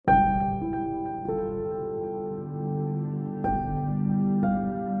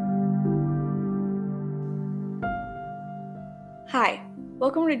Hi,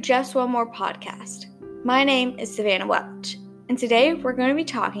 welcome to Just One More Podcast. My name is Savannah Welch, and today we're going to be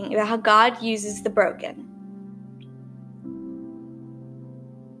talking about how God uses the broken.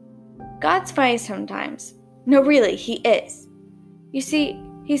 God's funny sometimes. No, really, He is. You see,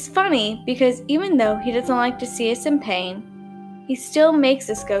 He's funny because even though He doesn't like to see us in pain, He still makes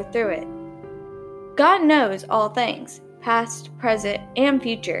us go through it. God knows all things, past, present, and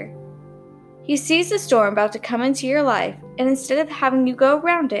future. He sees the storm about to come into your life, and instead of having you go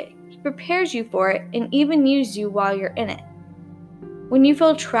around it, He prepares you for it and even uses you while you're in it. When you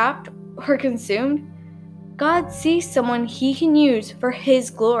feel trapped or consumed, God sees someone He can use for His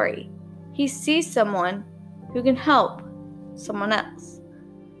glory. He sees someone who can help someone else.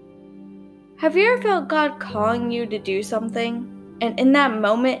 Have you ever felt God calling you to do something, and in that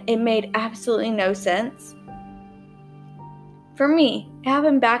moment it made absolutely no sense? For me, it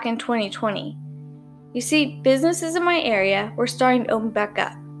happened back in 2020. You see, businesses in my area were starting to open back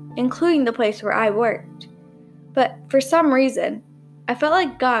up, including the place where I worked. But for some reason, I felt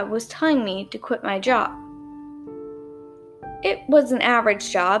like God was telling me to quit my job. It was an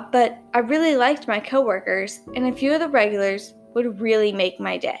average job, but I really liked my coworkers, and a few of the regulars would really make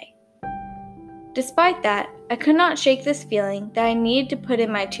my day. Despite that, I could not shake this feeling that I needed to put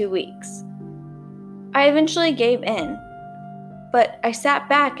in my 2 weeks. I eventually gave in, but I sat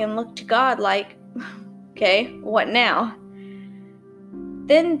back and looked to God like, okay, what now?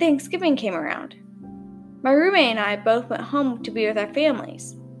 Then Thanksgiving came around. My roommate and I both went home to be with our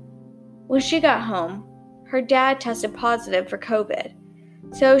families. When she got home, her dad tested positive for COVID,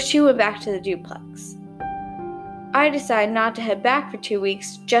 so she went back to the duplex. I decided not to head back for 2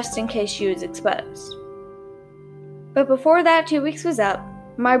 weeks just in case she was exposed. But before that 2 weeks was up,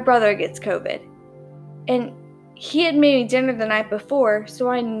 my brother gets COVID. And he had made me dinner the night before, so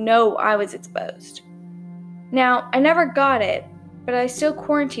I know I was exposed. Now, I never got it, but I still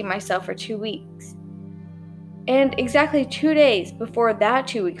quarantined myself for 2 weeks. And exactly 2 days before that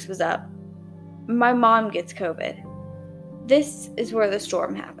 2 weeks was up, my mom gets COVID. This is where the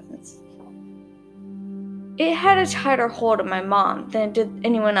storm happens. It had a tighter hold on my mom than it did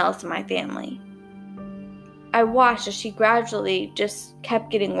anyone else in my family. I watched as she gradually just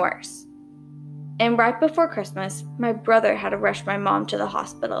kept getting worse. And right before Christmas, my brother had to rush my mom to the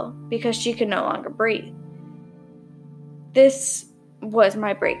hospital because she could no longer breathe. This was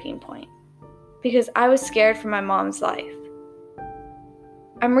my breaking point because I was scared for my mom's life.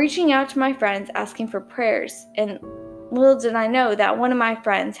 I'm reaching out to my friends asking for prayers, and little did I know that one of my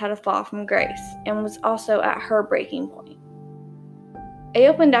friends had a fall from grace and was also at her breaking point. I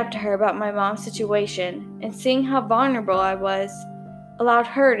opened up to her about my mom's situation, and seeing how vulnerable I was allowed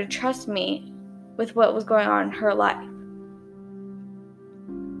her to trust me with what was going on in her life.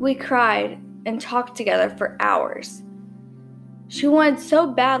 We cried and talked together for hours. She wanted so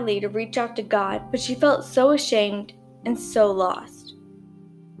badly to reach out to God, but she felt so ashamed and so lost.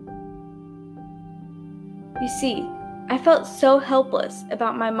 You see, I felt so helpless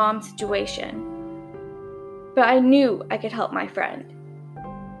about my mom's situation, but I knew I could help my friend.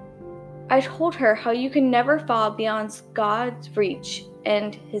 I told her how you can never fall beyond God's reach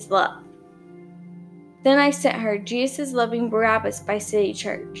and His love. Then I sent her Jesus Loving Barabbas by City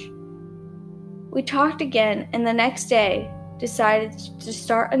Church. We talked again, and the next day decided to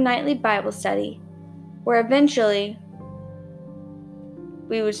start a nightly Bible study where eventually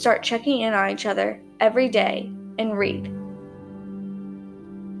we would start checking in on each other every day and read.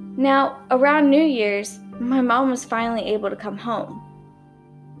 Now, around New Year's, my mom was finally able to come home.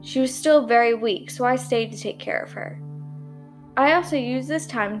 She was still very weak, so I stayed to take care of her. I also used this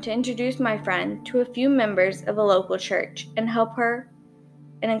time to introduce my friend to a few members of a local church and help her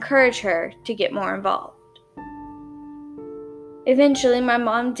and encourage her to get more involved. Eventually, my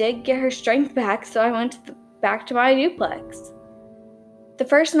mom did get her strength back, so I went back to my duplex. The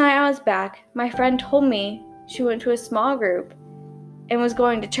first night I was back, my friend told me she went to a small group and was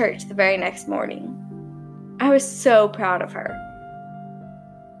going to church the very next morning. I was so proud of her.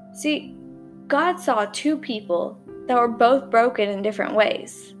 See, God saw two people that were both broken in different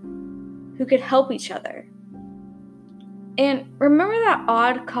ways, who could help each other. And remember that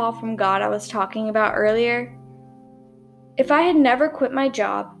odd call from God I was talking about earlier? If I had never quit my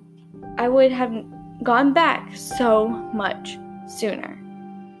job, I would have gone back so much sooner.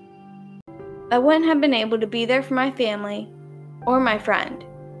 I wouldn't have been able to be there for my family or my friend.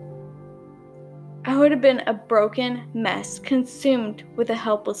 I would have been a broken mess, consumed with a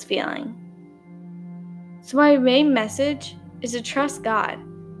helpless feeling. So my main message is to trust God.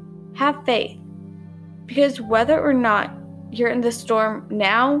 Have faith. Because whether or not you're in the storm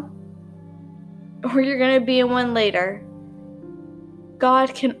now, or you're going to be in one later,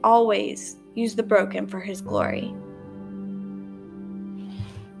 God can always use the broken for His glory.